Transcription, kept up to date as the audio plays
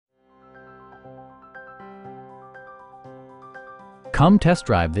Come test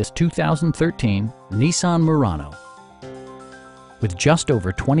drive this 2013 Nissan Murano. With just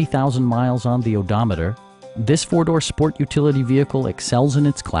over 20,000 miles on the odometer, this four-door sport utility vehicle excels in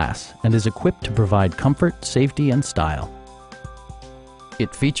its class and is equipped to provide comfort, safety, and style.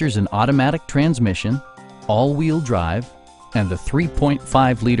 It features an automatic transmission, all-wheel drive, and a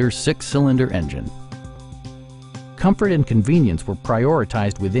 3.5-liter six-cylinder engine. Comfort and convenience were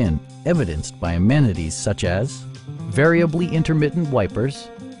prioritized within, evidenced by amenities such as variably intermittent wipers,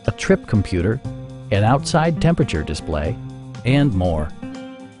 a trip computer, an outside temperature display, and more.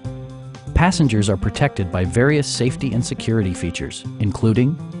 Passengers are protected by various safety and security features,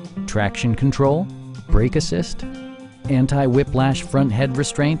 including traction control, brake assist, anti-whiplash front head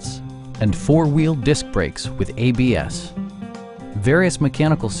restraints, and four-wheel disc brakes with ABS. Various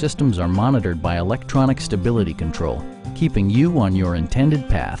mechanical systems are monitored by electronic stability control, keeping you on your intended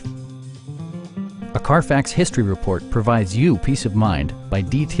path. A Carfax history report provides you peace of mind by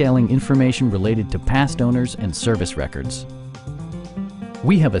detailing information related to past owners and service records.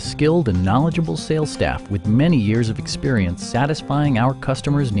 We have a skilled and knowledgeable sales staff with many years of experience satisfying our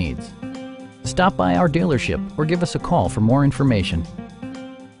customers' needs. Stop by our dealership or give us a call for more information.